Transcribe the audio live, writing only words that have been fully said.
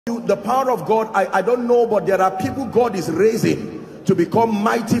The power of God, I don't know, but there are people God is raising to become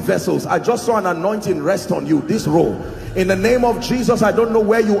mighty vessels. I just saw an anointing rest on you, this role. In the name of Jesus, I don't know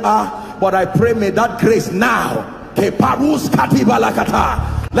where you are, but I pray may that grace now, let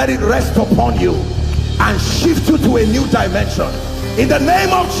it rest upon you and shift you to a new dimension. In the name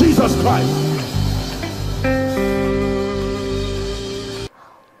of Jesus Christ.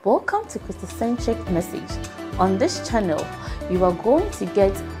 Welcome to Christocentric Message. On this channel, you are going to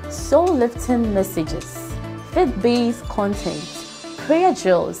get soul-lifting messages, faith-based content, prayer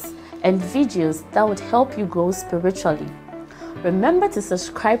drills, and videos that would help you grow spiritually. Remember to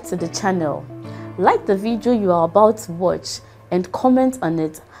subscribe to the channel, like the video you are about to watch, and comment on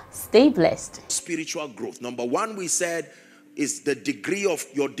it. Stay blessed. Spiritual growth. Number one, we said, is the degree of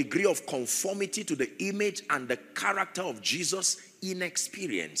your degree of conformity to the image and the character of Jesus in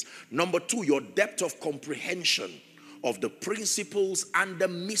experience. Number two, your depth of comprehension of the principles and the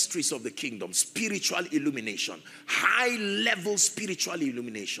mysteries of the kingdom. Spiritual illumination, high level spiritual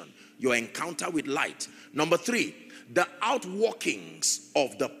illumination, your encounter with light. Number three, the outworkings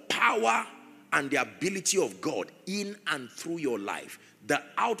of the power and the ability of God in and through your life. The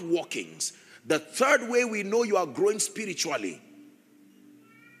outworkings. The third way we know you are growing spiritually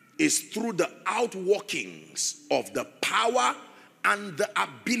is through the outworkings of the power and the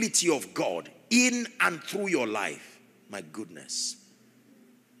ability of God in and through your life. My goodness.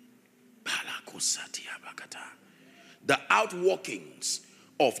 The outworkings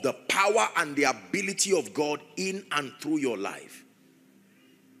of the power and the ability of God in and through your life.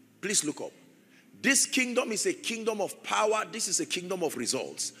 Please look up. This kingdom is a kingdom of power. This is a kingdom of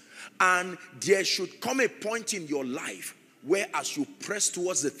results. And there should come a point in your life where, as you press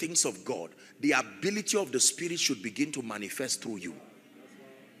towards the things of God, the ability of the Spirit should begin to manifest through you.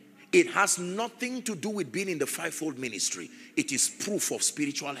 It has nothing to do with being in the fivefold ministry. It is proof of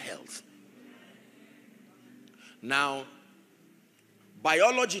spiritual health. Now,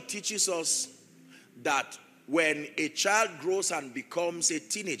 biology teaches us that when a child grows and becomes a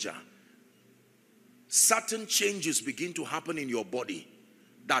teenager, certain changes begin to happen in your body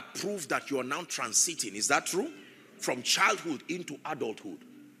that prove that you are now transiting. Is that true? From childhood into adulthood.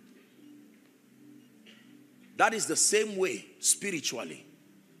 That is the same way spiritually.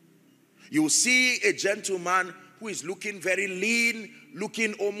 You see a gentleman who is looking very lean,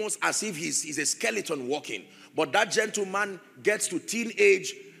 looking almost as if he's a skeleton walking. But that gentleman gets to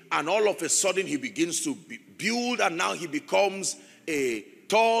teenage and all of a sudden he begins to build, and now he becomes a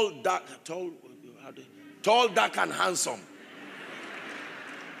tall, dark and handsome.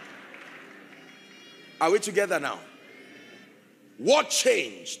 Are we together now? What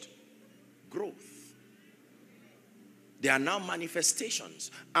changed? Growth. There are now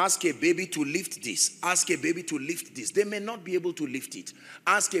manifestations. Ask a baby to lift this. Ask a baby to lift this. They may not be able to lift it.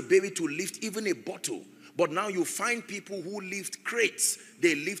 Ask a baby to lift even a bottle. But now you find people who lift crates.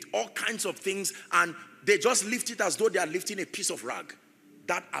 They lift all kinds of things and they just lift it as though they are lifting a piece of rag.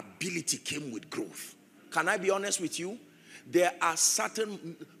 That ability came with growth. Can I be honest with you? There are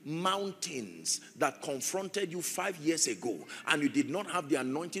certain mountains that confronted you 5 years ago and you did not have the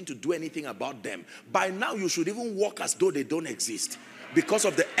anointing to do anything about them. By now you should even walk as though they don't exist because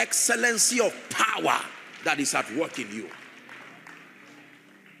of the excellency of power that is at work in you.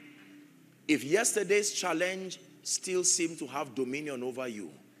 If yesterday's challenge still seemed to have dominion over you,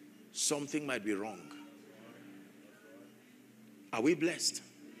 something might be wrong. Are we blessed?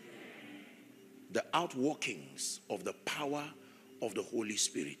 The outworkings of the power of the Holy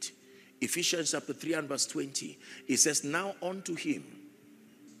Spirit. Ephesians chapter 3 and verse 20. It says, now unto him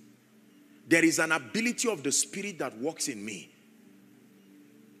there is an ability of the Spirit that works in me.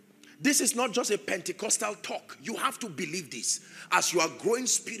 This is not just a Pentecostal talk. You have to believe this. As you are growing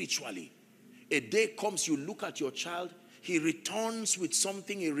spiritually, a day comes, you look at your child, he returns with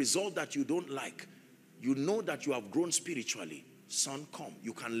something, a result that you don't like. You know that you have grown spiritually. Son, come.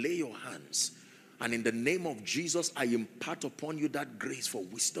 You can lay your hands. And in the name of Jesus, I impart upon you that grace for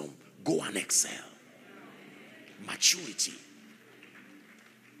wisdom. Go and excel. Maturity.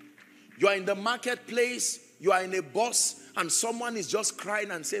 You are in the marketplace, you are in a bus, and someone is just crying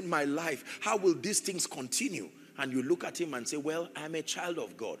and saying, my life, how will these things continue? And you look at him and say, well, I'm a child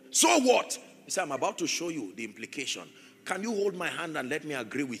of God. So what? He said, I'm about to show you the implication. Can you hold my hand and let me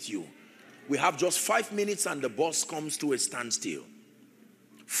agree with you? We have just 5 minutes and the bus comes to a standstill.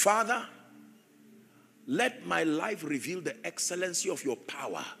 Father, let my life reveal the excellency of your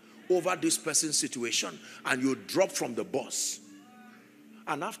power over this person's situation. And you drop from the bus.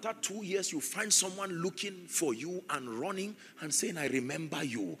 And after 2 years, you find someone looking for you and running and saying, I remember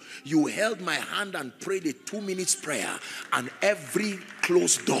you. You held my hand and prayed a 2 minutes prayer, and every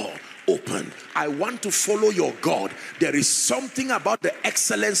closed door opened. I want to follow your God. There is something about the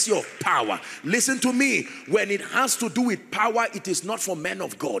excellency of power. Listen to me. When it has to do with power, it is not for men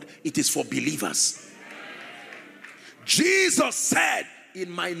of God. It is for believers. Jesus said, in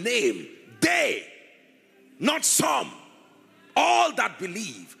my name, they, not some, all that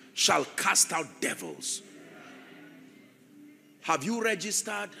believe shall cast out devils. Have you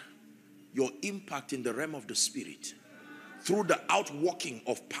registered your impact in the realm of the spirit through the outworking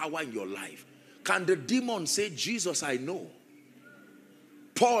of power in your life? Can the demon say, Jesus, I know.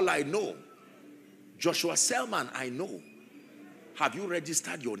 Paul, I know. Joshua Selman, I know. Have you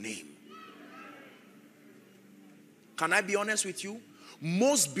registered your name? Can I be honest with you?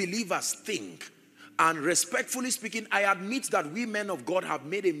 Most believers think, and respectfully speaking, I admit that we men of God have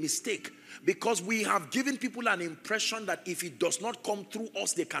made a mistake, because we have given people an impression that if it does not come through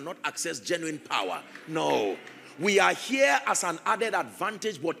us, they cannot access genuine power. No. We are here as an added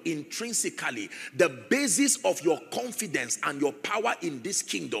advantage, but intrinsically, the basis of your confidence and your power in this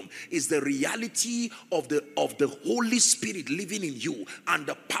kingdom is the reality of the Holy Spirit living in you and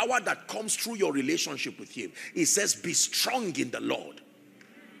the power that comes through your relationship with Him. It says, be strong in the Lord.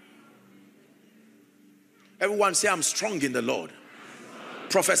 Everyone say, I'm strong in the Lord.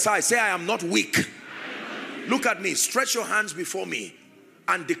 Prophesy, say, I am not weak. Look at me, stretch your hands before me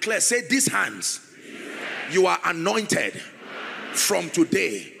and declare, say, these hands, you are anointed from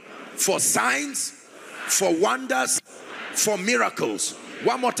today for signs, for wonders, for miracles.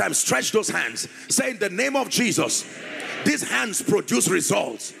 One more time, stretch those hands. Say, in the name of Jesus, these hands produce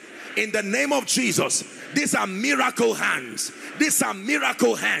results. In the name of Jesus, these are miracle hands. These are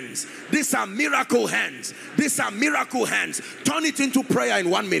miracle hands. These are miracle hands. These are miracle hands. Turn it into prayer in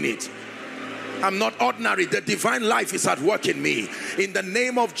 1 minute. I'm not ordinary. The divine life is at work in me. In the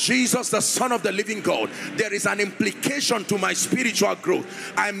name of Jesus, the Son of the living God, there is an implication to my spiritual growth.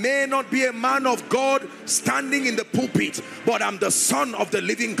 I may not be a man of God standing in the pulpit, but I'm the Son of the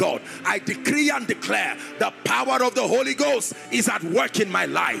living God. I decree and declare the power of the Holy Ghost is at work in my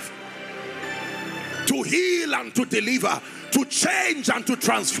life, to heal and to deliver, to change and to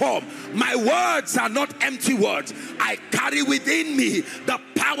transform. My words are not empty words. I carry within me the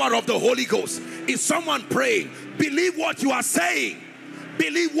power of the Holy Ghost. Is someone praying? Believe what you are saying.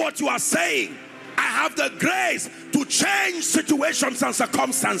 Believe what you are saying. I have the grace to change situations and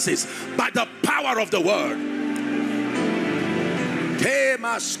circumstances by the power of the word.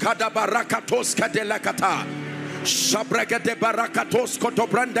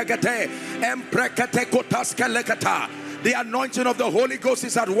 The anointing of the Holy Ghost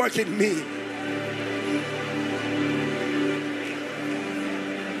is at work in me.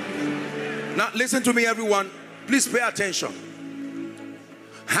 Now listen to me, everyone. Please pay attention.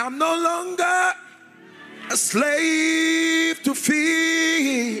 I'm no longer a slave to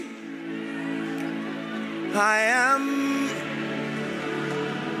fear. I am.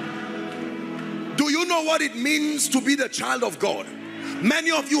 Do you know what it means to be the child of God? Many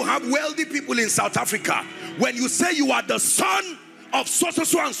of you have wealthy people in South Africa. When you say you are the son of so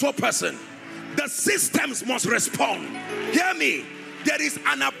and so person, the systems must respond. Hear me. There is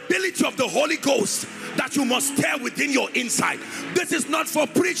an ability of the Holy Ghost that you must stir within your inside. This is not for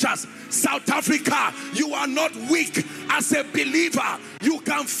preachers. South Africa, you are not weak. As a believer, you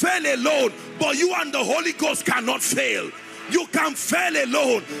can fail alone, but you and the Holy Ghost cannot fail. You can fail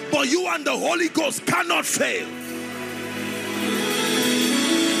alone, but you and the Holy Ghost cannot fail.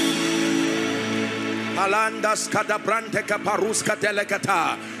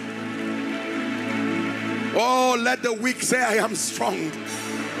 Oh, let the weak say, I am strong.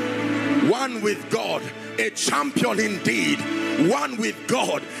 One with God, a champion indeed. One with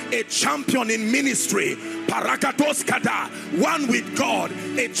God, a champion in ministry. Parakatoskada, one with God,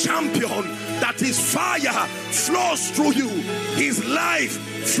 a champion that his fire flows through you. His life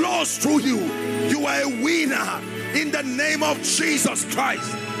flows through you. You are a winner in the name of Jesus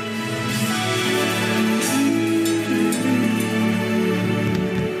Christ.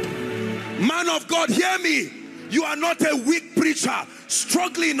 Man of God, hear me. You are not a weak preacher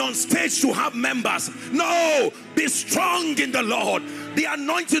struggling on stage to have members. No, be strong in the Lord. The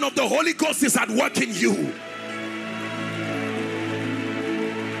anointing of the Holy Ghost is at work in you.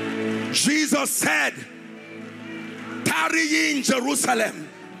 Jesus said, tarry in Jerusalem.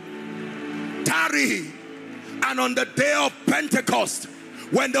 Tarry. And on the day of Pentecost,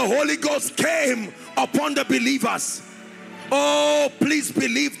 when the Holy Ghost came upon the believers, oh, please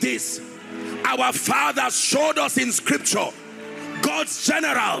believe this. Our fathers showed us in scripture God's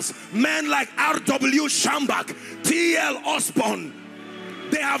generals, men like R.W. Schambach, T.L. Osborne,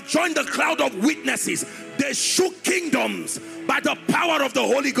 they have joined the cloud of witnesses. They shook kingdoms by the power of the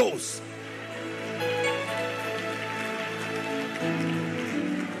Holy Ghost.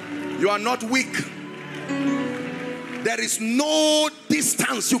 You are not weak. There is no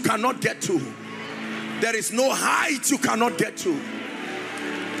distance you cannot get to. There is no height you cannot get to.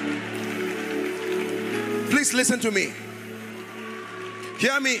 Please listen to me.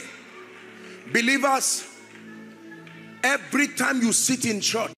 Hear me. Believers, every time you sit in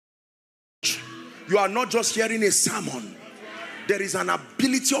church, you are not just hearing a sermon. There is an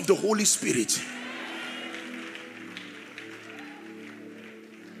ability of the Holy Spirit.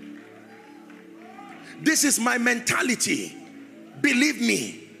 This is my mentality. Believe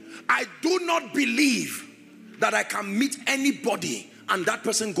me, I do not believe that I can meet anybody and that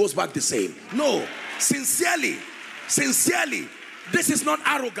person goes back the same. No, sincerely, this is not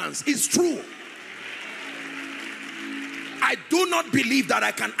arrogance, it's true. I do not believe that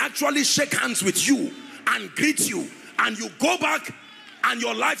I can actually shake hands with you and greet you and you go back and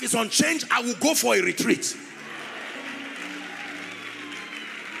your life is unchanged. I will go for a retreat.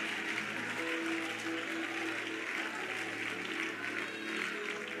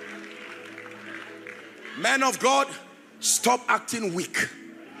 Men of God, stop acting weak.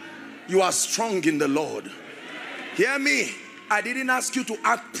 You are strong in the Lord. Hear me. I didn't ask you to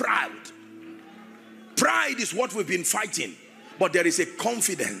act proud. Pride is what we've been fighting. But there is a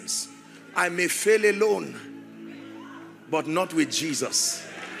confidence. I may fail alone, but not with Jesus.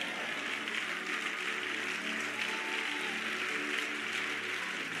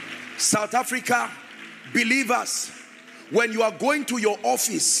 South Africa, believers, when you are going to your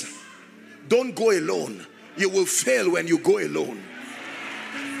office, don't go alone. You will fail when you go alone.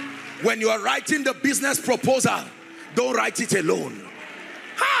 When you are writing the business proposal, don't write it alone.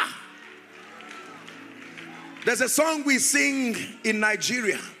 Ha! There's a song we sing in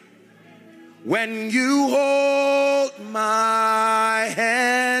Nigeria. When you hold my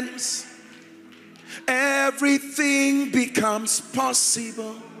hands, everything becomes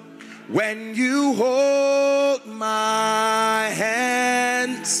possible. When you hold my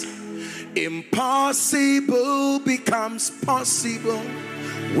hands, impossible becomes possible.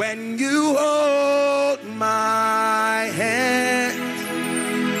 When you hold my hand,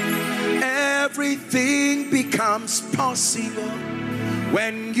 everything becomes possible.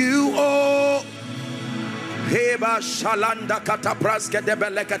 When you hold,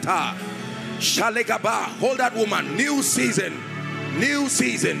 hold that woman. New season, new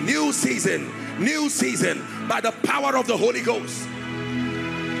season, new season, new season by the power of the Holy Ghost.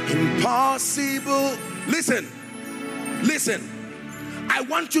 Impossible. Listen. I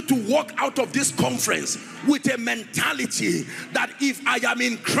want you to walk out of this conference with a mentality that if I am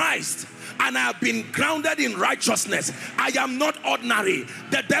in Christ and I have been grounded in righteousness, I am not ordinary.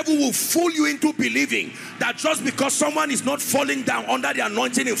 The devil will fool you into believing that just because someone is not falling down under the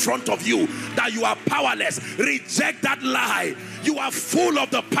anointing in front of you, that you are powerless. Reject that lie. You are full of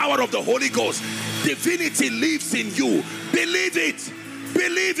the power of the Holy Ghost. Divinity lives in you. Believe it.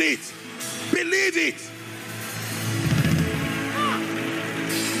 Believe it. Believe it.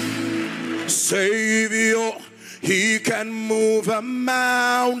 Savior, he can move a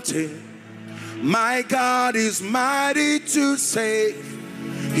mountain. My God is mighty to save.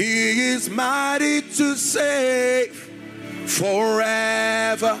 He is mighty to save.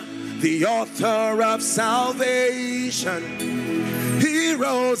 Forever the author of salvation. He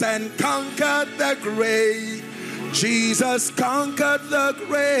rose and conquered the grave. Jesus conquered the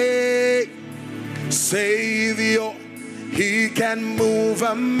grave. Savior, he can move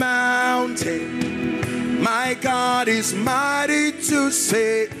a mountain. My God is mighty to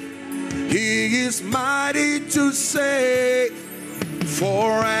save. He is mighty to save.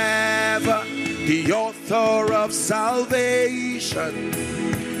 Forever the author of salvation.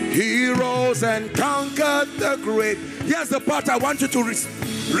 He rose and conquered the grave. Here's the part I want you to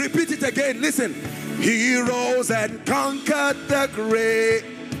repeat it again. Listen. He rose and conquered the grave.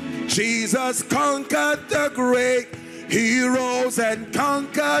 Jesus conquered the grave. He rose and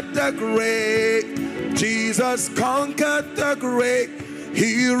conquered the grave. Jesus conquered the grave.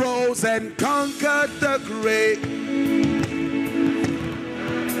 He rose and conquered the grave.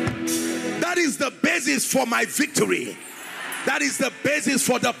 That is the basis for my victory. That is the basis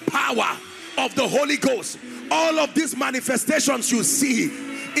for the power of the Holy Ghost. All of these manifestations you see,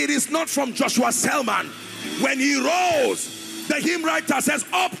 it is not from Joshua Selman. When he rose, the hymn writer says,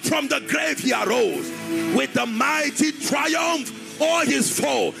 up from the grave he arose with the mighty triumph o'er his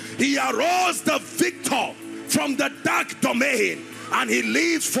foe. He arose the victor from the dark domain. and he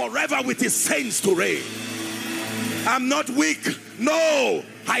lives forever with his saints to reign. I'm not weak. No,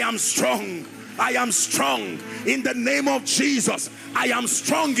 I am strong. I am strong in the name of Jesus. I am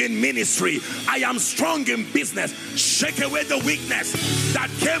strong in ministry. I am strong in business. Shake away the weakness that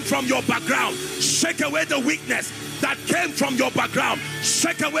came from your background. Shake away the weakness that came from your background.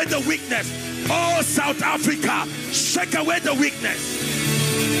 Shake away the weakness. Oh, South Africa, shake away the weakness.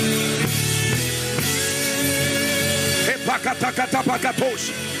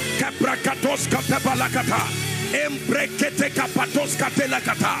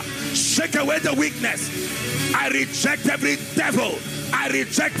 Shake away the weakness. I reject every devil. I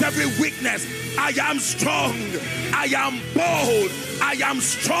reject every weakness. I am strong. I am bold. I am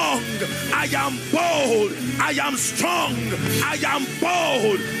strong. I am bold. I am strong. I am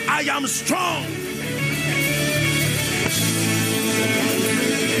bold. I am strong.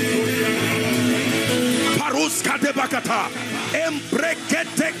 Paruska de bakata.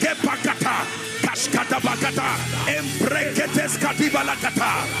 Embrekete ke pakata. Kashkata bakata. Embrekete skatiba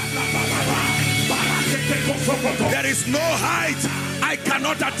lakata. There is no height I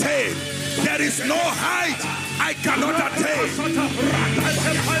cannot attain. There is no height I cannot attain.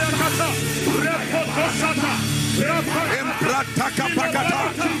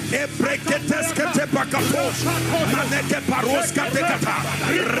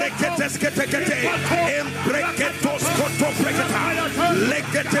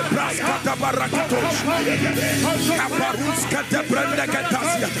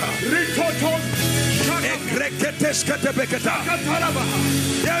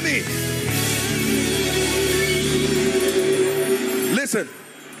 Hear me. Listen.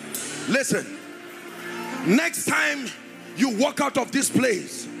 Listen. Next time you walk out of this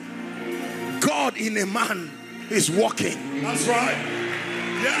place, God in a man is walking. That's right.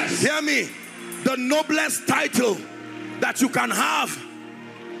 Yes. Hear me. The noblest title that you can have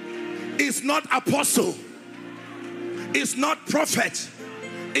is not apostle, it's not prophet,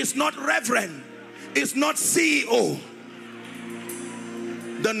 it's not reverend, it's not CEO.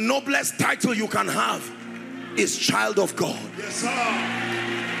 The noblest title you can have is child of God. Yes, sir.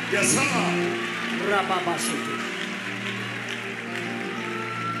 Yes, sir.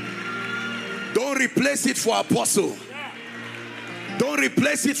 Don't replace it for apostle. Don't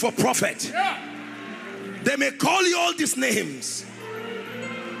replace it for prophet. They may call you all these names.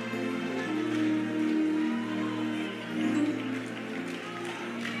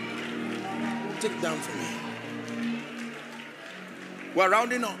 Take it down for me. We're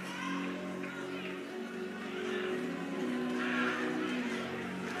rounding up.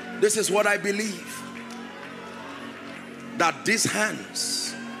 This is what I believe. That these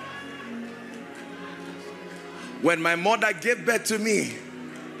hands, when my mother gave birth to me,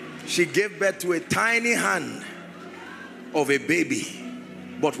 she gave birth to a tiny hand of a baby.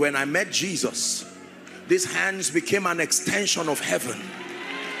 But when I met Jesus, these hands became an extension of heaven.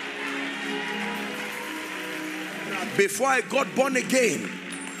 Before I got born again,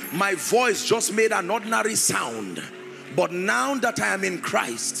 my voice just made an ordinary sound. But now that I am in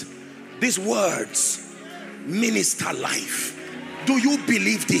Christ, these words minister life. Do you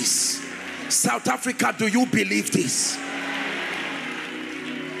believe this? South Africa, do you believe this?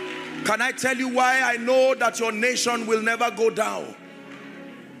 Can I tell you why I know that your nation will never go down?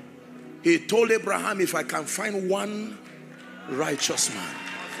 He told Abraham, if I can find one righteous man.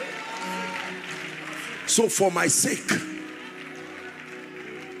 So for my sake,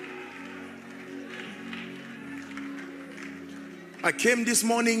 I came this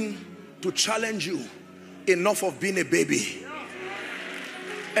morning to challenge you. Enough of being a baby.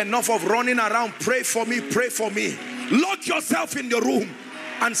 Enough of running around. Pray for me, pray for me. Lock yourself in the room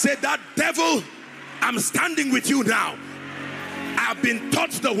and say, that devil, I'm standing with you now. I've been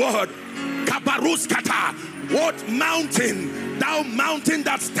taught the word. Kabaruskata. What mountain? Thou mountain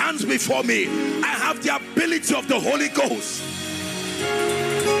that stands before me. I have the ability of the Holy Ghost.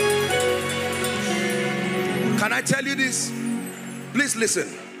 Can I tell you this? Please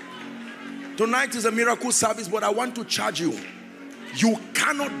listen. Tonight is a miracle service, but I want to charge you. You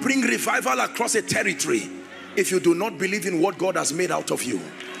cannot bring revival across a territory if you do not believe in what God has made out of you.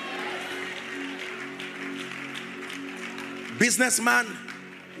 Businessman,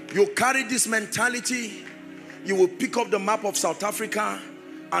 you carry this mentality. You will pick up the map of South Africa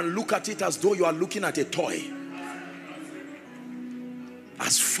and look at it as though you are looking at a toy.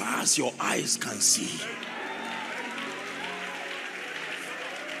 As far as your eyes can see.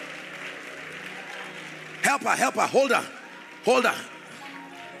 Help her, help her, hold her, hold her.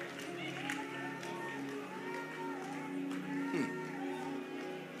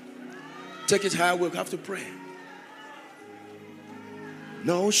 Take it higher, we'll have to pray.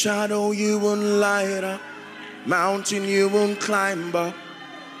 No shadow you won't light up, mountain you won't climb up,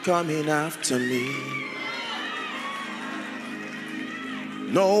 coming after me.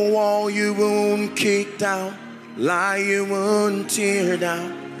 No wall you won't kick down, lie you won't tear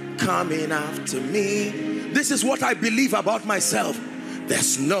down, coming after me. This is what I believe about myself.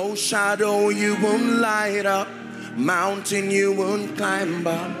 There's no shadow you won't light up, mountain you won't climb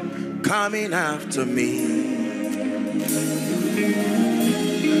up, coming after me.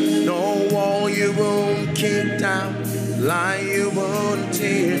 No wall you won't kick down, lie you won't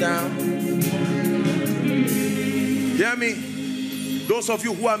tear down. Hear me? Those of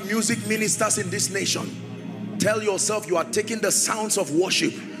you who are music ministers in this nation, tell yourself you are taking the sounds of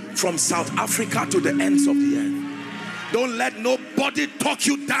worship from South Africa to the ends of the earth. Don't let nobody talk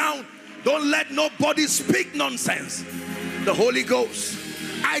you down. Don't let nobody speak nonsense. The Holy Ghost.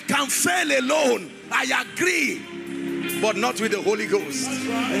 I can fail alone. I agree. But not with the Holy Ghost. That's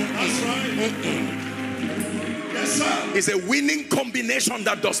right. That's right. Yes, sir. It's a winning combination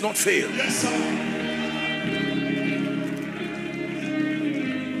that does not fail. Yes, sir.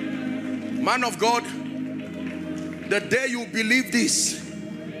 Man of God, the day you believe this,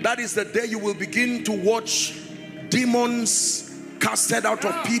 that is the day you will begin to watch demons casted out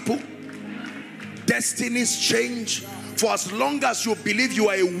of people, destinies change. For as long as you believe you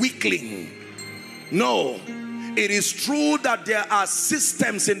are a weakling, no, it is true that there are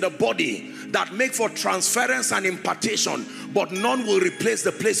systems in the body that make for transference and impartation, but none will replace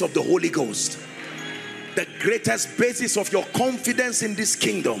the place of the Holy Ghost. The greatest basis of your confidence in this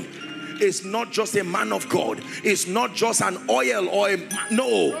kingdom is not just a man of God, it's not just an oil or a,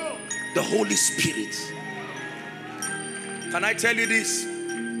 no, the Holy Spirit. Can I tell you this?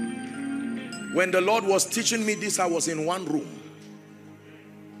 When the Lord was teaching me this, I was in one room.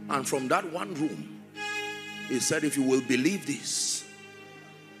 And from that one room, he said, if you will believe this,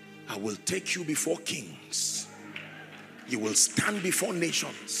 I will take you before kings. You will stand before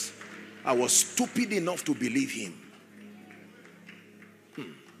nations. I was stupid enough to believe him.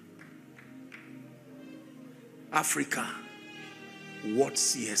 Africa, what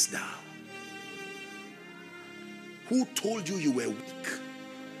seest thou? Who told you you were weak?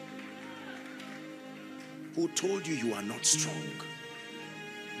 Who told you you are not strong?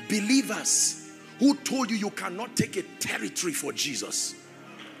 Believers, who told you you cannot take a territory for Jesus?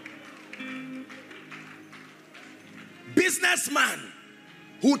 Businessman,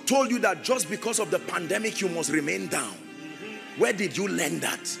 who told you that just because of the pandemic you must remain down? Where did you learn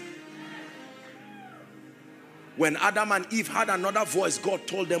that? When Adam and Eve had another voice, God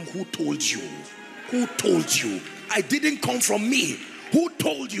told them, who told you? Who told you? I didn't come from me. Who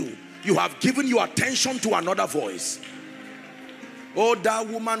told you? You have given your attention to another voice. Oh, that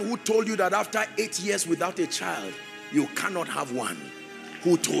woman who told you that after 8 years without a child, you cannot have one.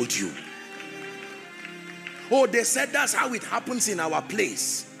 Who told you? Oh, they said that's how it happens in our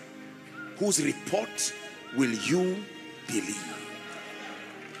place. Whose report will you believe?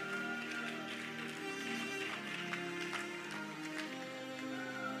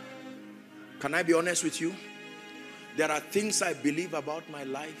 Can I be honest with you? There are things I believe about my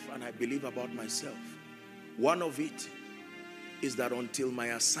life and I believe about myself. One of it is that until my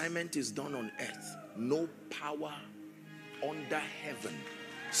assignment is done on earth, no power under heaven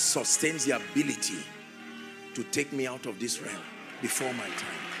sustains the ability to take me out of this realm before my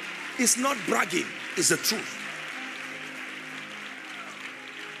time. It's not bragging, it's the truth.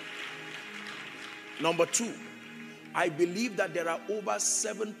 Number two, I believe that there are over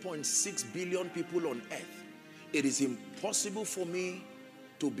 7.6 billion people on earth. It is impossible for me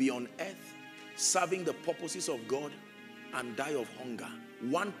to be on earth serving the purposes of God and die of hunger.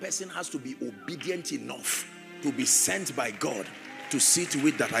 One person has to be obedient enough to be sent by God to see to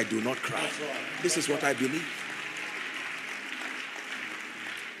it that I do not cry. This is what I believe.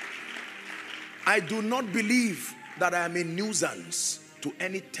 I do not believe that I am a nuisance to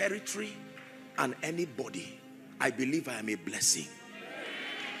any territory and anybody. I believe I am a blessing.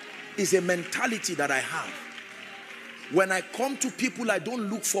 It's a mentality that I have. When I come to people, I don't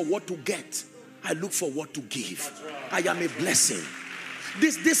look for what to get. I look for what to give. I am a blessing.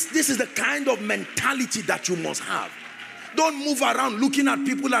 This is the kind of mentality that you must have. Don't move around looking at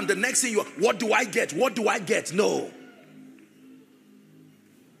people and the next thing what do I get? What do I get? No.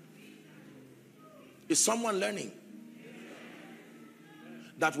 Is someone learning?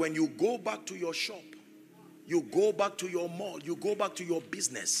 That when you go back to your shop, you go back to your mall, you go back to your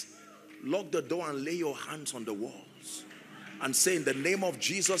business, lock the door and lay your hands on the walls and say, in the name of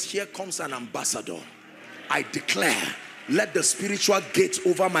Jesus, here comes an ambassador. I declare, let the spiritual gates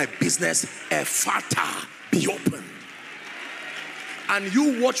over my business, Ephata, be open. And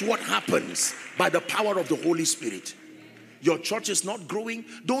you watch what happens by the power of the Holy Spirit. Your church is not growing.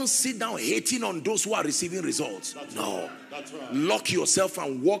 Don't sit down hating on those who are receiving results. No. That's right. Lock yourself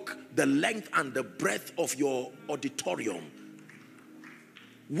and walk the length and the breadth of your auditorium.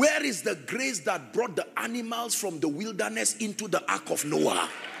 Where is the grace that brought the animals from the wilderness into the ark of Noah?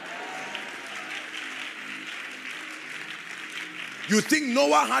 You think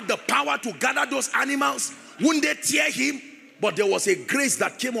Noah had the power to gather those animals? Wouldn't they tear him? But there was a grace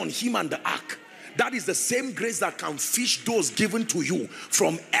that came on him and the ark. That is the same grace that can fish those given to you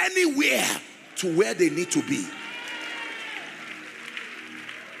from anywhere to where they need to be.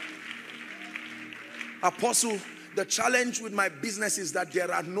 Apostle, the challenge with my business is that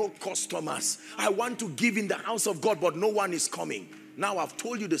there are no customers. I want to give in the house of God, but no one is coming. Now I've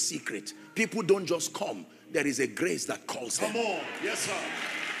told you the secret. People don't just come. There is a grace that calls them. Come on. Yes, sir.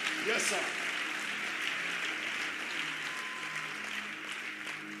 Yes, sir.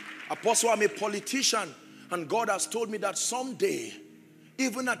 Apostle, I'm a politician, and God has told me that someday,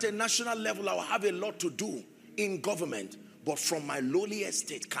 even at a national level, I'll have a lot to do in government. But from my lowly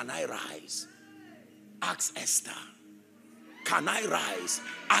estate, can I rise? Ask Esther. Can I rise?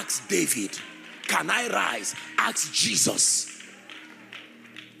 Ask David. Can I rise? Ask Jesus.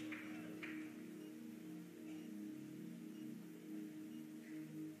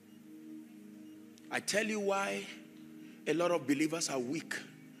 I tell you why a lot of believers are weak.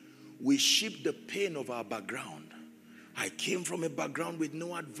 We ship the pain of our background. I came from a background with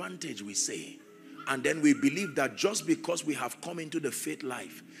no advantage, we say. And then we believe that just because we have come into the faith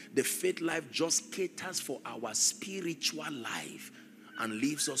life just caters for our spiritual life and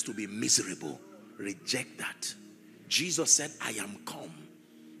leaves us to be miserable. Reject that. Jesus said, I am come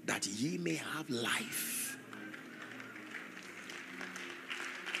that ye may have life.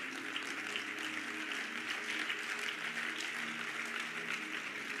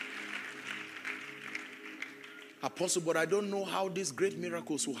 Apostle, but I don't know how these great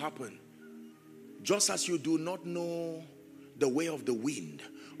miracles will happen. Just as you do not know the way of the wind,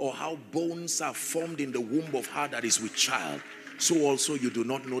 or how bones are formed in the womb of her that is with child, so also you do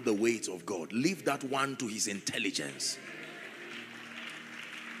not know the ways of God. Leave that one to his intelligence.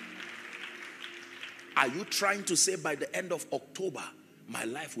 Are you trying to say by the end of October, my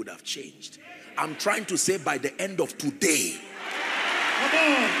life would have changed? I'm trying to say by the end of today. Come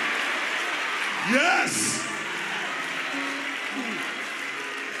on. Yes.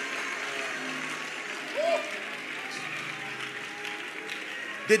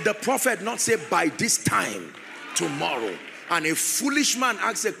 Did the prophet not say by this time tomorrow? And a foolish man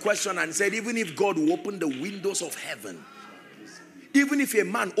asked a question and said, even if God will open the windows of heaven, even if a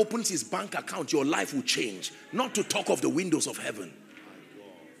man opens his bank account, your life will change. Not to talk of the windows of heaven.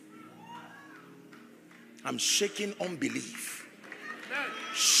 I'm shaking unbelief.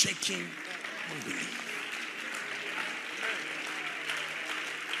 Shaking unbelief.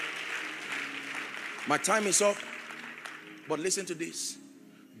 My time is up. But listen to this.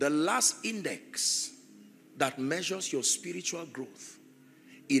 The last index that measures your spiritual growth,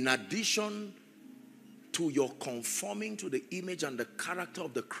 in addition to your conforming to the image and the character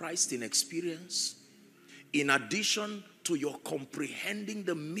of the Christ in experience, in addition to your comprehending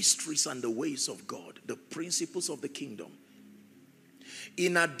the mysteries and the ways of God, the principles of the kingdom,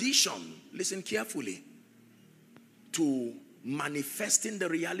 in addition, listen carefully, to manifesting the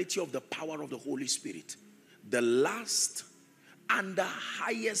reality of the power of the Holy Spirit, the last and the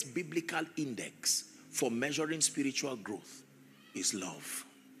highest biblical index for measuring spiritual growth is love.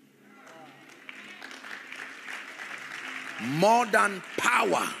 More than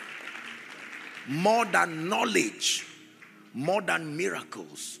power, more than knowledge, more than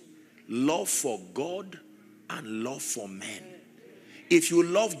miracles, love for God and love for men. If you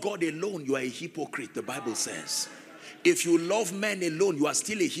love God alone, you are a hypocrite, the Bible says. If you love men alone, you are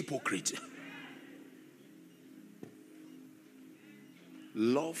still a hypocrite.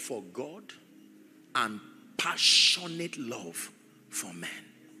 Love for God and passionate love for men.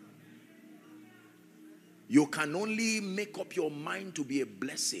 You can only make up your mind to be a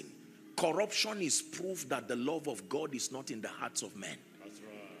blessing. Corruption is proof that the love of God is not in the hearts of men. That's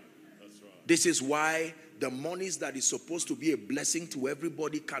right. That's right. This is why the monies that is supposed to be a blessing to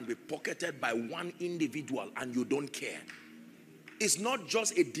everybody can be pocketed by one individual and you don't care. It's not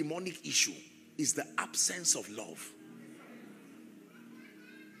just a demonic issue. It's the absence of love.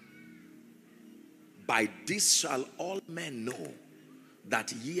 By this shall all men know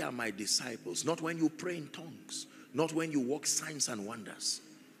that ye are my disciples. Not when you pray in tongues. Not when you work signs and wonders.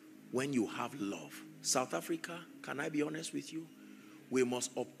 When you have love. South Africa, can I be honest with you? We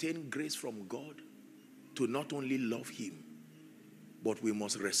must obtain grace from God to not only love him, but we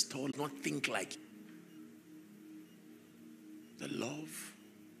must restore, not think like the love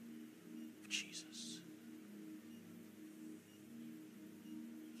of Jesus.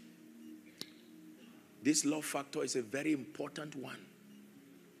 This love factor is a very important one.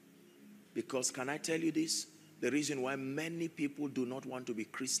 Because can I tell you this? The reason why many people do not want to be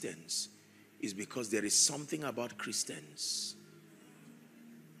Christians is because there is something about Christians.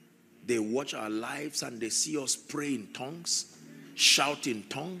 They watch our lives and they see us pray in tongues, shout in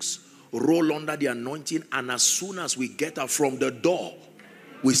tongues, roll under the anointing, and as soon as we get out from the door,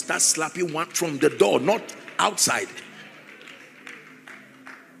 we start slapping one from the door, not outside.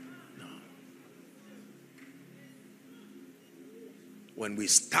 No. When we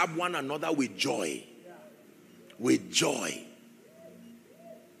stab one another with joy,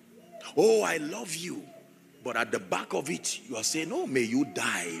 oh, I love you. But at the back of it, you are saying, oh, may you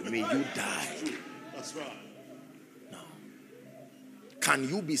die, may you die. That's right. No. Can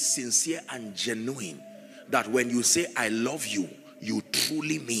you be sincere and genuine that when you say, I love you, you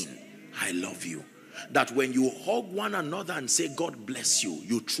truly mean, I love you? That when you hug one another and say, God bless you,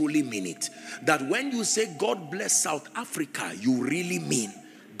 you truly mean it. That when you say, God bless South Africa, you really mean,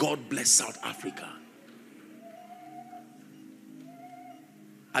 God bless South Africa.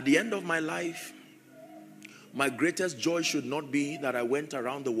 At the end of my life, my greatest joy should not be that I went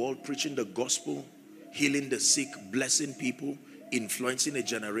around the world preaching the gospel, healing the sick, blessing people, influencing a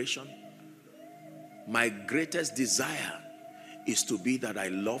generation. My greatest desire is to be that I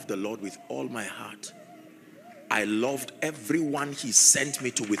love the Lord with all my heart. I loved everyone he sent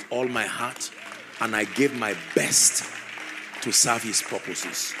me to with all my heart, and I gave my best to serve his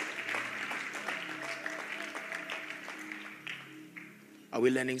purposes. Are we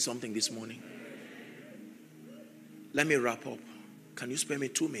learning something this morning? Let me wrap up. Can you spare me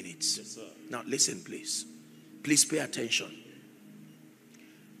 2 minutes? Yes, sir. Now listen, please. Please pay attention.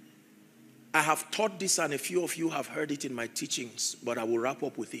 I have taught this and a few of you have heard it in my teachings, but I will wrap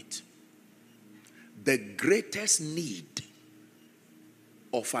up with it. The greatest need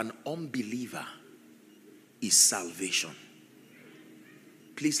of an unbeliever is salvation.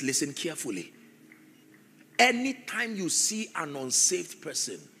 Please listen carefully. Anytime you see an unsaved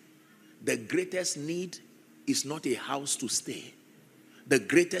person, the greatest need is not a house to stay. The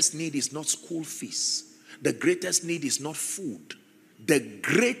greatest need is not school fees. The greatest need is not food. The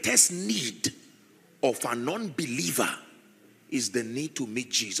greatest need of an unbeliever is the need to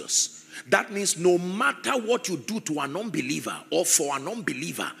meet Jesus. That means no matter what you do to an unbeliever or for an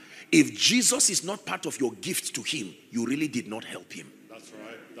unbeliever, if Jesus is not part of your gift to him, you really did not help him. That's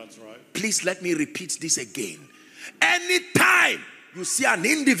right. That's right. Please let me repeat this again. Anytime you see an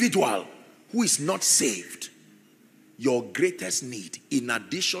individual who is not saved, your greatest need, in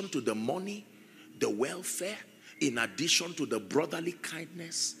addition to the money, the welfare, in addition to the brotherly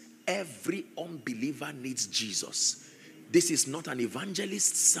kindness, every unbeliever needs Jesus. This is not an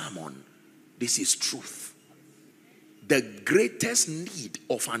evangelist sermon. This is truth. The greatest need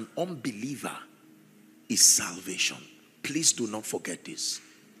of an unbeliever is salvation. Please do not forget this.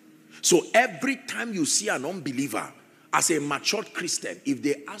 So every time you see an unbeliever, as a matured Christian, if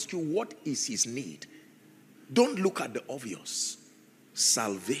they ask you what is his need, don't look at the obvious.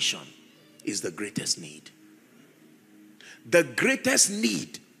 Salvation is the greatest need. The greatest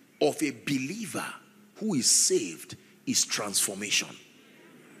need of a believer who is saved is transformation.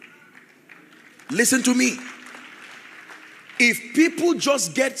 Listen to me. If people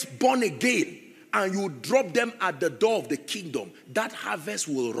just get born again and you drop them at the door of the kingdom, that harvest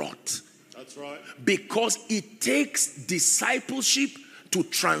will rot. That's right. Because it takes discipleship to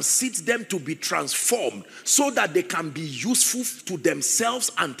transit them to be transformed so that they can be useful to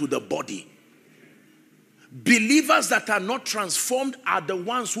themselves and to the body. Believers that are not transformed are the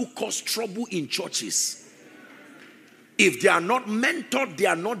ones who cause trouble in churches. If they are not mentored, they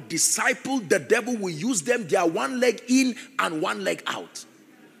are not discipled, the devil will use them. They are one leg in and one leg out.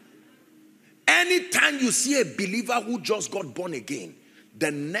 Anytime you see a believer who just got born again,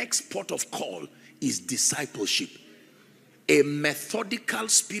 the next port of call is discipleship. A methodical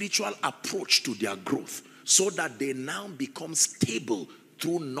spiritual approach to their growth so that they now become stable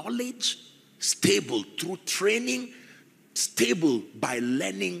through knowledge, stable through training, stable by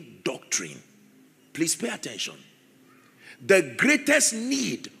learning doctrine. Please pay attention. The greatest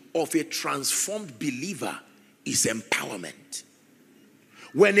need of a transformed believer is empowerment.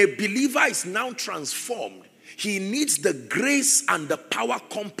 When a believer is now transformed, he needs the grace and the power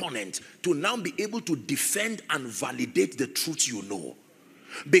component to now be able to defend and validate the truth you know.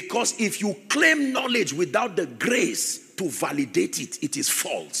 Because if you claim knowledge without the grace to validate it, it is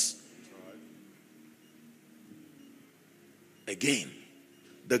false. Again,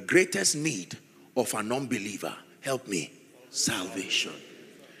 The greatest need of an unbeliever, help me, salvation.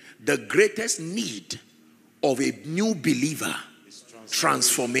 The greatest need of a new believer,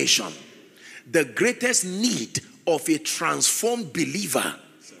 transformation. The greatest need of a transformed believer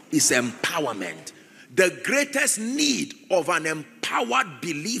is empowerment. The greatest need of an empowered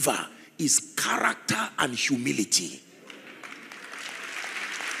believer is character and humility.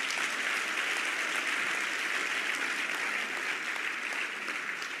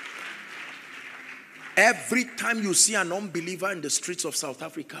 Every time you see an unbeliever in the streets of South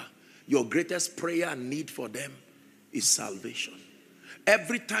Africa, your greatest prayer and need for them is salvation.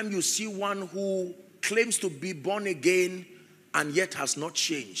 Every time you see one who claims to be born again and yet has not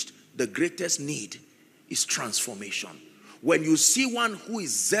changed, the greatest need is transformation. When you see one who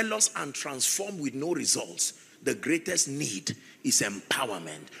is zealous and transformed with no results, the greatest need is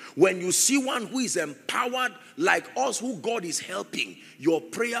empowerment. When you see one who is empowered like us, who God is helping, your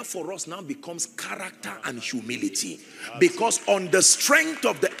prayer for us now becomes character and humility. Because on the strength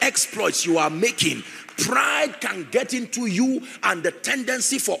of the exploits you are making, pride can get into you and the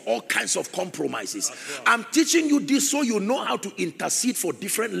tendency for all kinds of compromises. I'm teaching you this so you know how to intercede for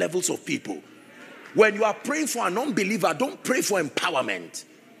different levels of people. When you are praying for an unbeliever, don't pray for empowerment.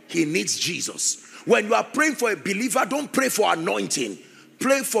 He needs Jesus. When you are praying for a believer, don't pray for anointing.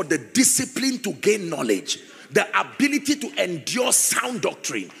 Pray for the discipline to gain knowledge, the ability to endure sound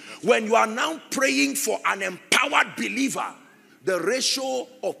doctrine. When you are now praying for an empowered believer, the ratio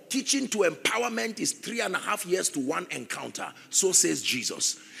of teaching to empowerment is 3.5 years to 1 encounter. So says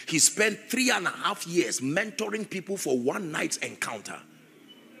Jesus. He spent 3.5 years mentoring people for 1 night's encounter.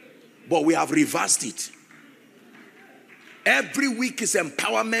 But we have reversed it. Every week is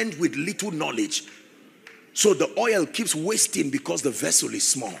empowerment with little knowledge. So the oil keeps wasting because the vessel is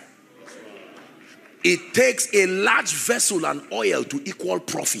small. It takes a large vessel and oil to equal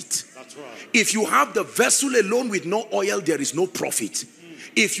profit. That's right. If you have the vessel alone with no oil, there is no profit.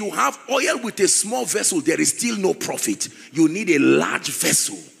 If you have oil with a small vessel, there is still no profit. You need a large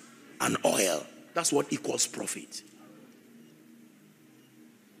vessel and oil. That's what equals profit.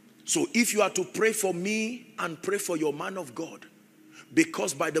 So if you are to pray for me and pray for your man of God,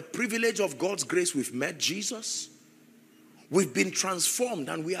 because by the privilege of God's grace we've met Jesus, we've been transformed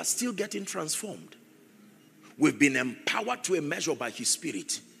and we are still getting transformed. We've been empowered to a measure by his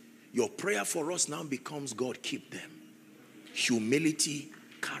Spirit. Your prayer for us now becomes, God, keep them. Humility,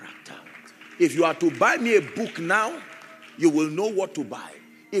 character. If you are to buy me a book now, you will know what to buy.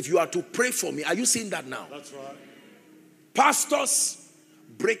 If you are to pray for me, are you seeing that now? That's right. Pastors,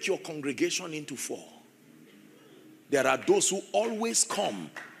 break your congregation into 4. There are those who always come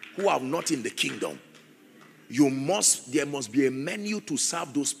who are not in the kingdom. There must be a menu to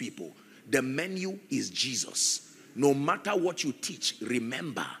serve those people. The menu is Jesus. No matter what you teach,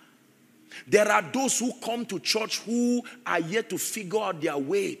 remember. There are those who come to church who are yet to figure out their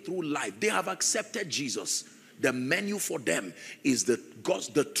way through life. They have accepted Jesus. The menu for them is the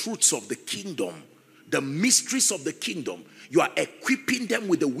truths of the kingdom, the mysteries of the kingdom. You are equipping them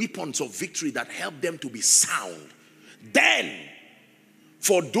with the weapons of victory that help them to be sound. Then,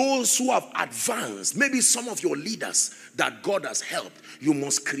 for those who have advanced, maybe some of your leaders that God has helped, you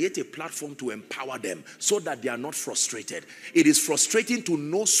must create a platform to empower them so that they are not frustrated. It is frustrating to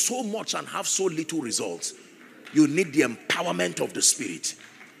know so much and have so little results. You need the empowerment of the Spirit.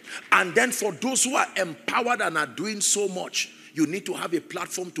 And then for those who are empowered and are doing so much, you need to have a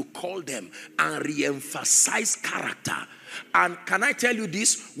platform to call them and re-emphasize character. And can I tell you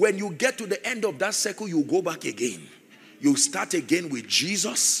this? When you get to the end of that circle, you go back again. You start again with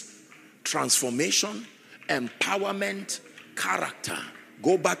Jesus, transformation, empowerment, character.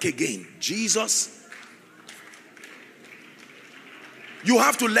 Go back again. Jesus. You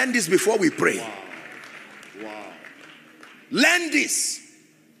have to learn this before we pray. Wow. Wow. Learn this.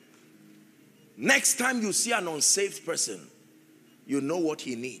 Next time you see an unsaved person, you know what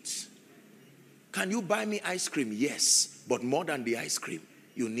he needs. Can you buy me ice cream? Yes. But more than the ice cream,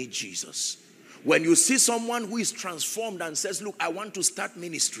 you need Jesus. When you see someone who is transformed and says, look, I want to start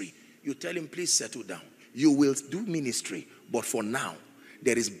ministry, you tell him, please settle down. You will do ministry, but for now,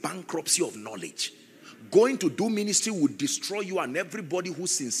 there is bankruptcy of knowledge. Going to do ministry will destroy you and everybody who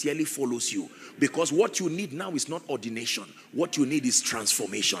sincerely follows you. Because what you need now is not ordination. What you need is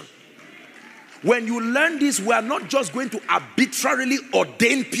transformation. When you learn this, we are not just going to arbitrarily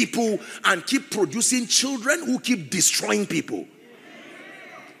ordain people and keep producing children who keep destroying people.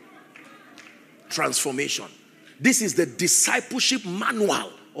 Transformation. This is the discipleship manual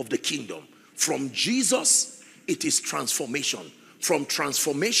of the kingdom. From Jesus, it is transformation. From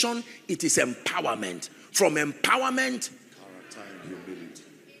transformation, it is empowerment. From empowerment, Character and humility.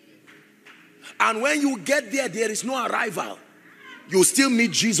 And when you get there, there is no arrival. You still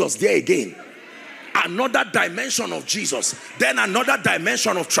meet Jesus there again. Another dimension of Jesus. Then another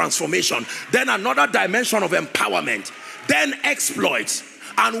dimension of transformation. Then another dimension of empowerment. Then exploits.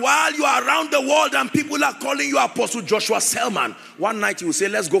 And while you are around the world and people are calling you Apostle Joshua Selman, one night you will say,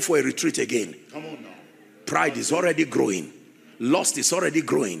 let's go for a retreat again. Come on now. Pride is already growing. Lust is already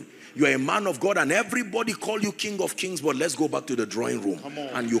growing. You are a man of God and everybody call you King of Kings, but let's go back to the drawing room.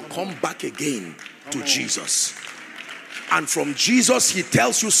 And you come back again to Jesus. And from Jesus, he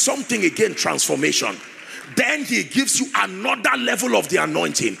tells you something again, transformation. Then he gives you another level of the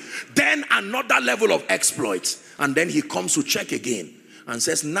anointing. Then another level of exploits. And then he comes to check again and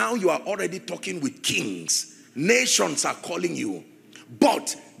says, now you are already talking with kings. Nations are calling you.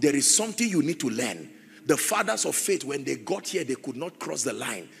 But there is something you need to learn. The fathers of faith, when they got here, they could not cross the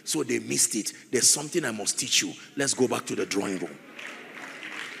line. So they missed it. There's something I must teach you. Let's go back to the drawing room.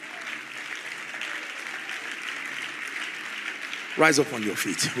 Rise up on your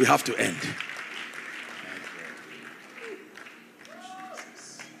feet. We have to end.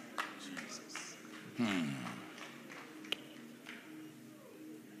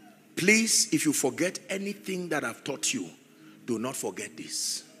 Please, if you forget anything that I've taught you, do not forget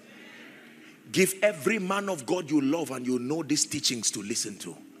this. Give every man of God you love and you know these teachings to listen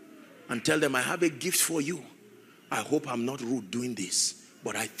to. And tell them, I have a gift for you. I hope I'm not rude doing this,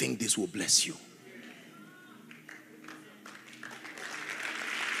 but I think this will bless you.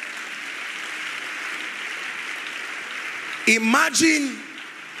 Imagine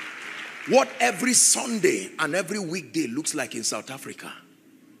what every Sunday and every weekday looks like in South Africa.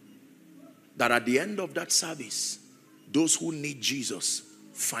 That at the end of that service, those who need Jesus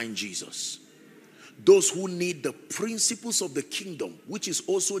find Jesus. Those who need the principles of the kingdom, which is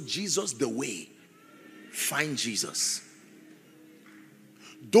also Jesus the way, find Jesus.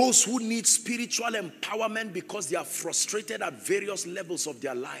 Those who need spiritual empowerment because they are frustrated at various levels of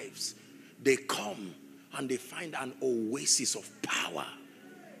their lives, they come and they find an oasis of power.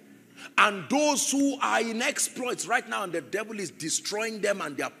 And those who are in exploits right now and the devil is destroying them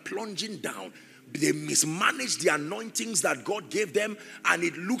and they are plunging down, they mismanage the anointings that God gave them and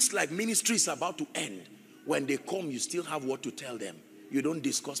it looks like ministry is about to end. When they come, you still have what to tell them. You don't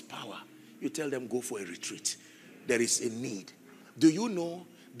discuss power. You tell them, go for a retreat. There is a need. Do you know,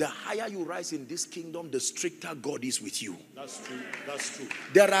 the higher you rise in this kingdom, the stricter God is with you. That's true. That's true.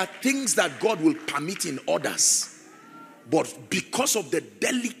 There are things that God will permit in others. But because of the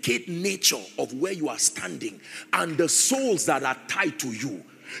delicate nature of where you are standing and the souls that are tied to you,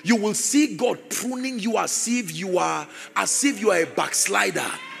 you will see God pruning you as if you are a backslider.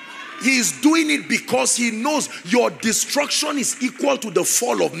 He is doing it because he knows your destruction is equal to the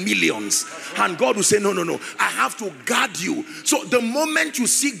fall of millions. And God will say, no, I have to guard you. So the moment you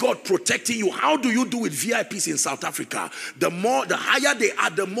see God protecting you, how do you do with VIPs in South Africa? The higher they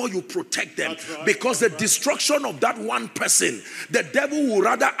are, the more you protect them. Right, because the destruction of that one person, the devil will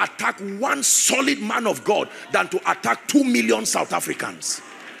rather attack one solid man of God than to attack 2 million South Africans.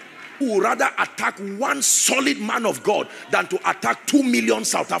 Would rather attack one solid man of God than to attack 2 million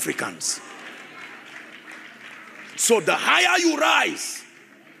South Africans. So the higher you rise,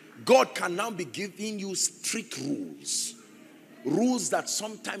 God can now be giving you strict rules. Rules that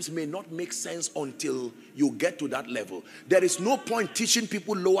sometimes may not make sense until you get to that level. There is no point teaching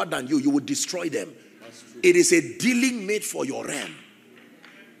people lower than you. You will destroy them. It is a dealing made for your realm.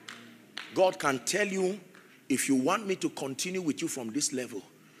 God can tell you, if you want me to continue with you from this level,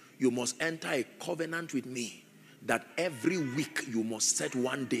 you must enter a covenant with me that every week you must set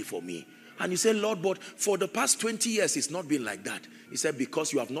one day for me. And you say, Lord, but for the past 20 years, it's not been like that. He said,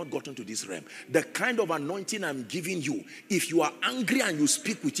 because you have not gotten to this realm. The kind of anointing I'm giving you, if you are angry and you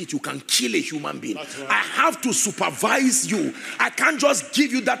speak with it, you can kill a human being. Right. I have to supervise you. I can't just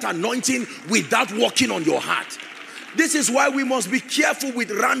give you that anointing without working on your heart. This is why we must be careful with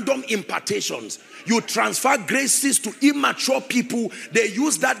random impartations. You transfer graces to immature people. They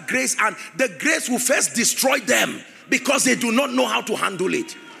use that grace and the grace will first destroy them because they do not know how to handle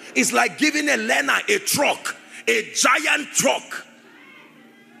it. It's like giving a learner a truck, a giant truck.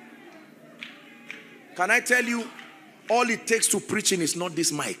 Can I tell you, all it takes to preaching is not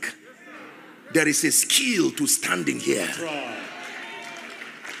this mic. There is a skill to standing here.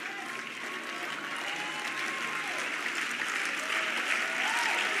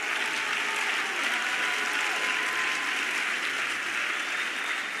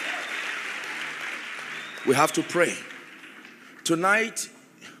 We have to pray. Tonight,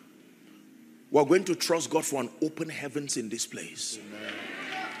 we're going to trust God for an open heavens in this place. Amen.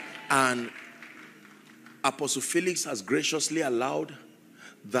 And Apostle Felix has graciously allowed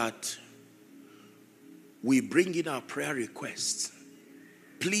that we bring in our prayer requests.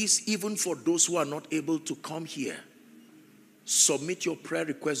 Please, even for those who are not able to come here, submit your prayer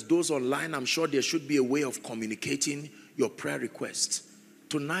requests. Those online, I'm sure there should be a way of communicating your prayer requests.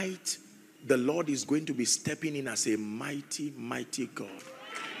 Tonight, the Lord is going to be stepping in as a mighty, mighty God.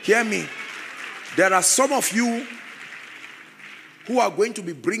 Hear me. There are some of you who are going to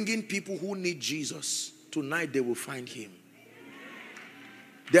be bringing people who need Jesus. Tonight, they will find him.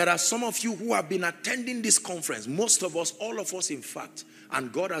 There are some of you who have been attending this conference. Most of us, all of us in fact,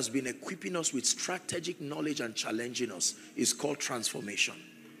 and God has been equipping us with strategic knowledge and challenging us. It's called transformation.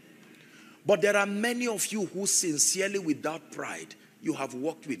 But there are many of you who sincerely, without pride, you have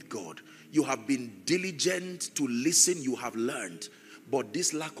walked with God. You have been diligent to listen. You have learned. But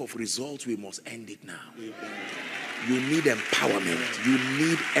this lack of results, we must end it now. Amen. You need empowerment. You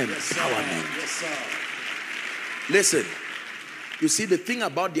need empowerment. Yes, sir. Listen, you see, the thing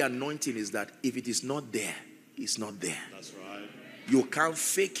about the anointing is that if it is not there, it's not there. That's right. You can't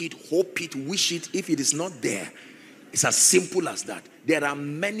fake it, hope it, wish it. If it is not there, it's as simple as that. There are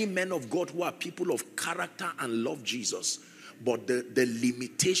many men of God who are people of character and love Jesus. But the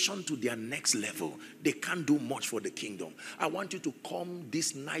limitation to their next level, they can't do much for the kingdom. I want you to come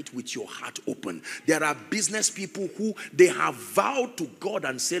this night with your heart open. There are business people who they have vowed to God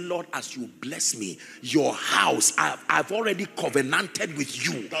and say, Lord, as you bless me, your house, I've already covenanted with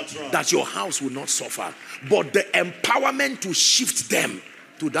you. That's right. That your house will not suffer. But the empowerment to shift them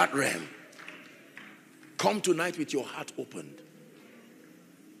to that realm. Come tonight with your heart opened.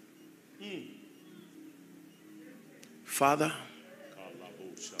 Father,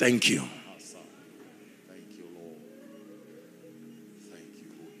 thank you. Thank you, Lord. Thank you,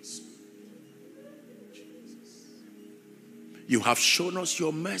 Holy Spirit. Jesus. You have shown us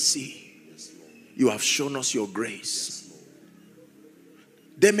your mercy. Yes, Lord. You have shown us your grace. Yes,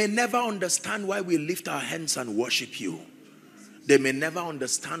 Lord. They may never understand why we lift our hands and worship you. They may never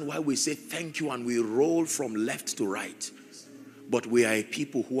understand why we say thank you and we roll from left to right. But we are a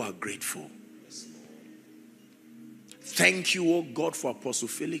people who are grateful. Thank you, oh God, for Apostle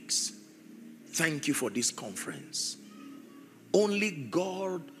Felix. Thank you for this conference. Only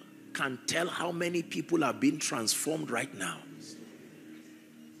God can tell how many people are being transformed right now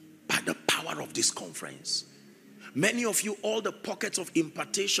by the power of this conference. Many of you, all the pockets of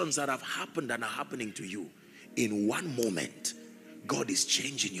impartations that have happened and are happening to you, in one moment, God is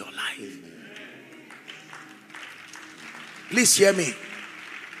changing your life. Please hear me.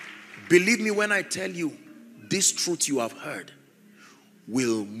 Believe me when I tell you, this truth you have heard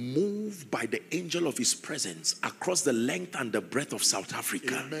will move by the angel of his presence across the length and the breadth of South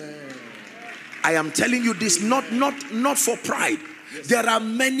Africa. Amen. I am telling you this not for pride. Yes. There are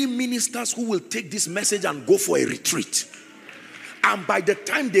many ministers who will take this message and go for a retreat. And by the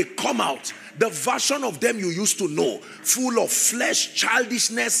time they come out, the version of them you used to know, full of flesh,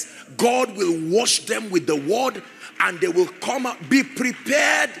 childishness, God will wash them with the word and they will come out. Be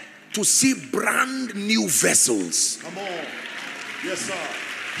prepared to see brand new vessels. Come on. Yes, sir.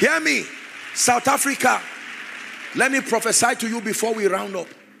 Hear me. South Africa, let me prophesy to you before we round up.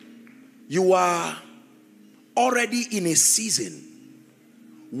 You are already in a season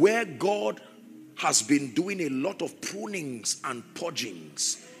where God has been doing a lot of prunings and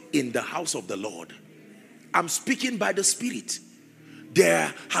purgings in the house of the Lord. I'm speaking by the Spirit.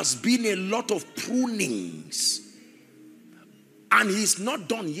 There has been a lot of prunings. And he's not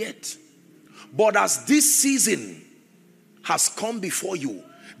done yet. But as this season has come before you,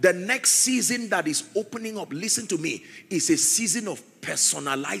 the next season that is opening up, listen to me, is a season of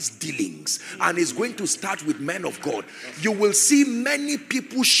personalized dealings. And it's going to start with men of God. You will see many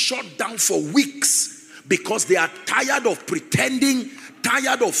people shut down for weeks because they are tired of pretending,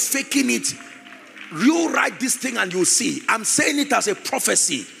 tired of faking it. You write this thing and you'll see. I'm saying it as a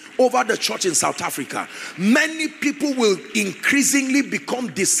prophecy over the church in South Africa. Many people will increasingly become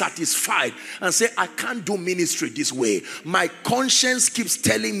dissatisfied and say, I can't do ministry this way. My conscience keeps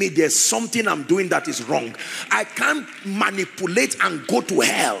telling me there's something I'm doing that is wrong. I can't manipulate and go to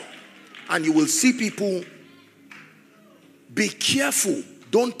hell. And you will see people. Be careful.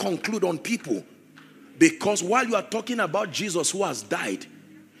 Don't conclude on people. Because while you are talking about Jesus who has died,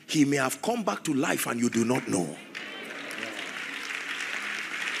 he may have come back to life and you do not know.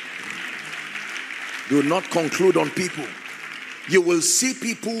 Do not conclude on people. You will see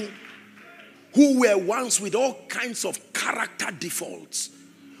people who were once with all kinds of character defaults,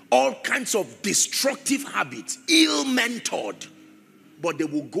 all kinds of destructive habits, ill-mentored, but they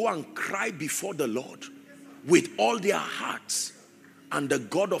will go and cry before the Lord with all their hearts, and the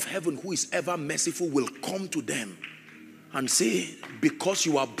God of heaven, who is ever merciful, will come to them and say, because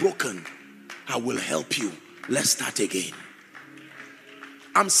you are broken, I will help you. Let's start again.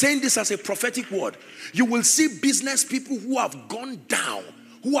 I'm saying this as a prophetic word. You will see business people who have gone down,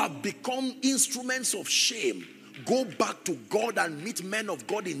 who have become instruments of shame, go back to God and meet men of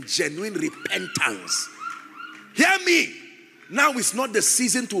God in genuine repentance. Hear me. Now is not the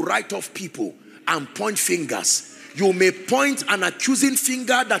season to write off people and point fingers. You may point an accusing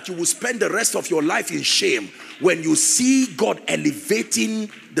finger that you will spend the rest of your life in shame when you see God elevating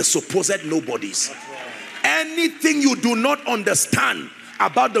the supposed nobodies. Right. Anything you do not understand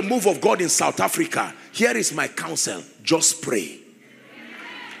about the move of God in South Africa, here is my counsel. Just pray.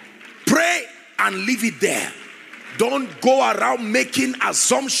 Pray and leave it there. Don't go around making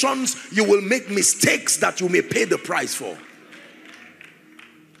assumptions. You will make mistakes that you may pay the price for.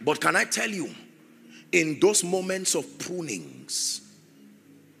 But can I tell you, in those moments of prunings,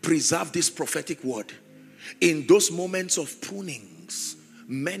 preserve this prophetic word. In those moments of prunings,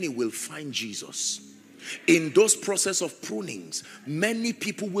 many will find Jesus. In those process of prunings, many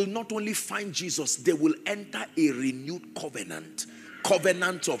people will not only find Jesus, they will enter a renewed covenant.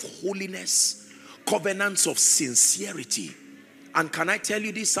 Covenant of holiness, covenants of sincerity. And can I tell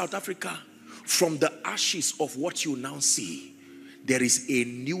you this, South Africa? From the ashes of what you now see, there is a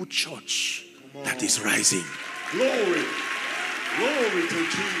new church that is rising. Glory. Glory to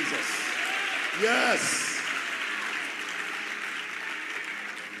Jesus. Yes.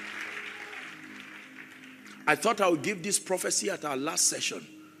 I thought I would give this prophecy at our last session,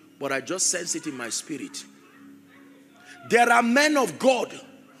 but I just sense it in my spirit. There are men of God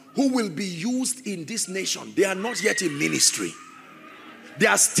who will be used in this nation. They are not yet in ministry. They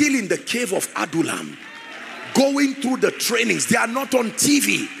are still in the cave of Adullam, going through the trainings. They are not on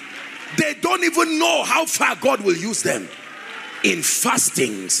TV. They don't even know how far God will use them. In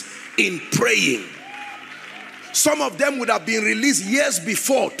fastings, in praying. Some of them would have been released years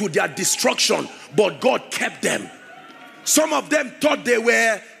before to their destruction, but God kept them. Some of them thought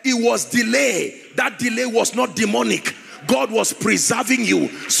it was delay. That delay was not demonic. God was preserving you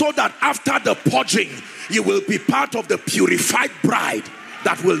so that after the purging, you will be part of the purified bride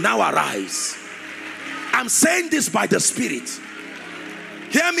that will now arise. I'm saying this by the Spirit.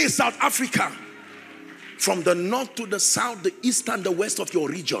 Hear me, South Africa. From the north to the south, the east and the west of your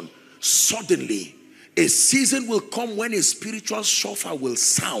region, suddenly a season will come when a spiritual shofar will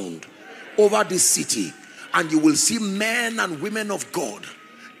sound over this city, and you will see men and women of God,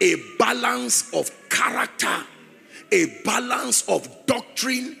 a balance of character, a balance of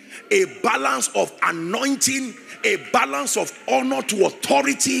doctrine, a balance of anointing, a balance of honor to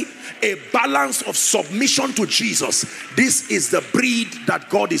authority, a balance of submission to Jesus. This is the breed that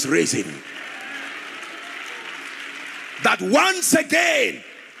God is raising. That once again,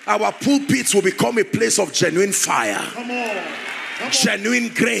 our pulpits will become a place of genuine fire. Come on. Genuine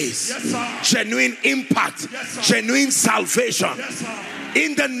grace. Yes, genuine impact. Yes, genuine salvation. Yes,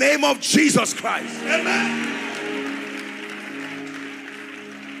 in the name of Jesus Christ. Amen.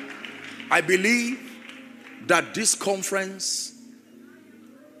 I believe that this conference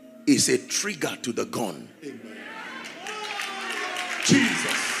is a trigger to the gun. Amen.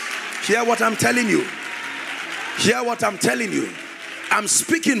 Jesus. Hear what I'm telling you. Hear what I'm telling you. I'm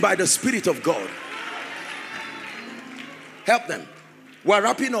speaking by the Spirit of God. Help them. We're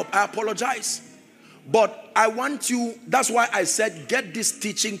wrapping up. I apologize. But I want you, that's why I said, get this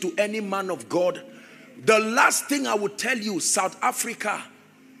teaching to any man of God. The last thing I would tell you, South Africa,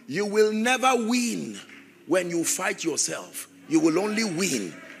 you will never win when you fight yourself. You will only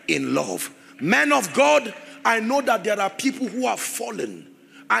win in love. Men of God, I know that there are people who have fallen.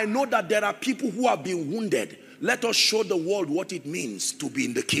 I know that there are people who have been wounded. Let us show the world what it means to be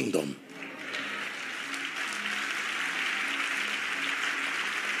in the kingdom.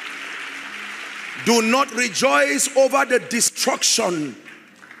 Do not rejoice over the destruction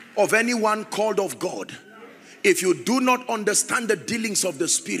of anyone called of God. If you do not understand the dealings of the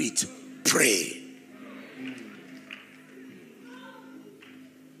Spirit, pray.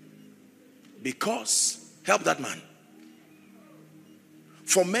 Because, help that man.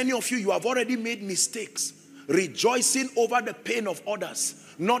 For many of you, you have already made mistakes, rejoicing over the pain of others,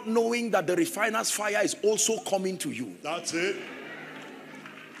 not knowing that the refiner's fire is also coming to you. That's it.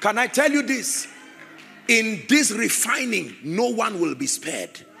 Can I tell you this? In this refining, no one will be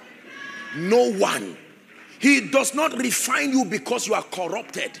spared. No one. He does not refine you because you are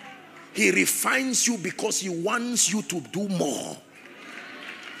corrupted. He refines you because he wants you to do more.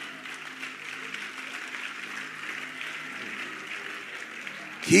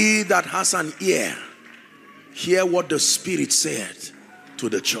 He that has an ear, hear what the Spirit said to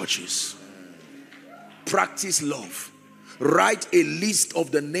the churches. Practice love. Write a list of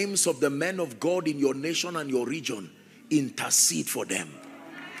the names of the men of God in your nation and your region. Intercede for them.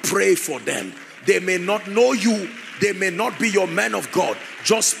 Pray for them. They may not know you. They may not be your men of God.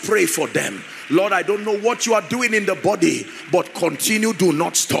 Just pray for them. Lord, I don't know what you are doing in the body, but continue, do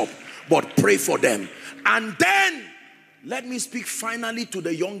not stop. But pray for them. And then, let me speak finally to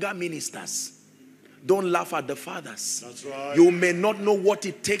the younger ministers. Don't laugh at the fathers. That's right. You may not know what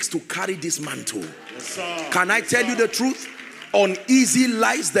it takes to carry this mantle. Yes, sir. Can I tell you the truth? Uneasy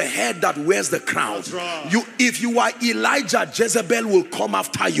lies the head that wears the crown. That's right. If you are Elijah, Jezebel will come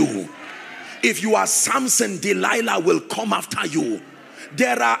after you. If you are Samson, Delilah will come after you.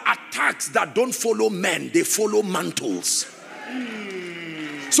 There are attacks that don't follow men, they follow mantles.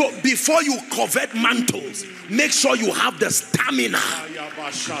 So before you covet mantles, make sure you have the stamina.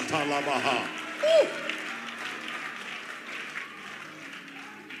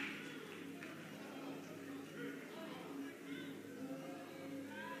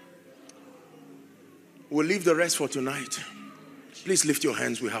 We'll leave the rest for tonight. Please lift your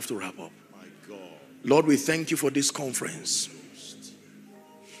hands. We have to wrap up. My God. Lord, we thank you for this conference.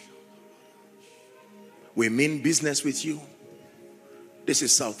 We mean business with you. This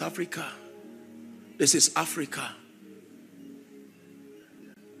is South Africa. This is Africa.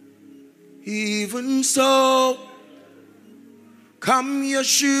 Even so, come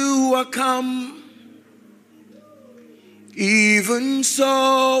Yeshua, come. Even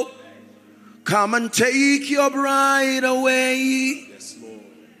so, come and take your bride away. Yes, Lord.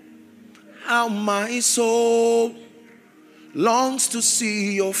 How my soul longs to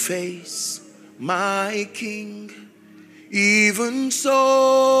see your face, my King. Even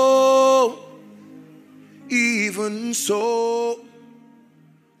so,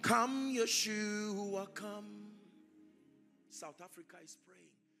 come Yeshua, come. South Africa is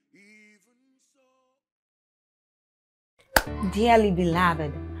praying. Even so. Dearly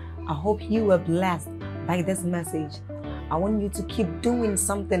beloved, I hope you were blessed by this message. I want you to keep doing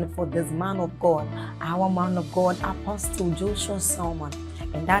something for this man of God, our man of God, Apostle Joshua Selman.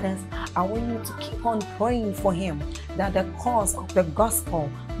 And that is, I want you to keep on praying for him, that the cause of the gospel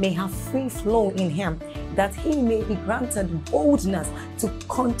may have free flow in him, that he may be granted boldness to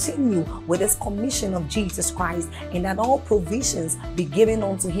continue with this commission of Jesus Christ, and that all provisions be given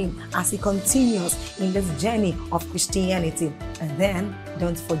unto him as he continues in this journey of Christianity. And then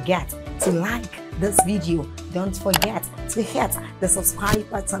don't forget to like this video. Don't forget to hit the subscribe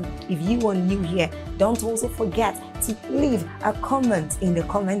button if you are new here. Don't also forget to leave a comment in the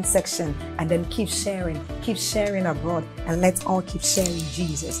comment section, and then keep sharing abroad, and let's all keep sharing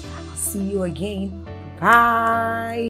Jesus. I'll see you again. Bye.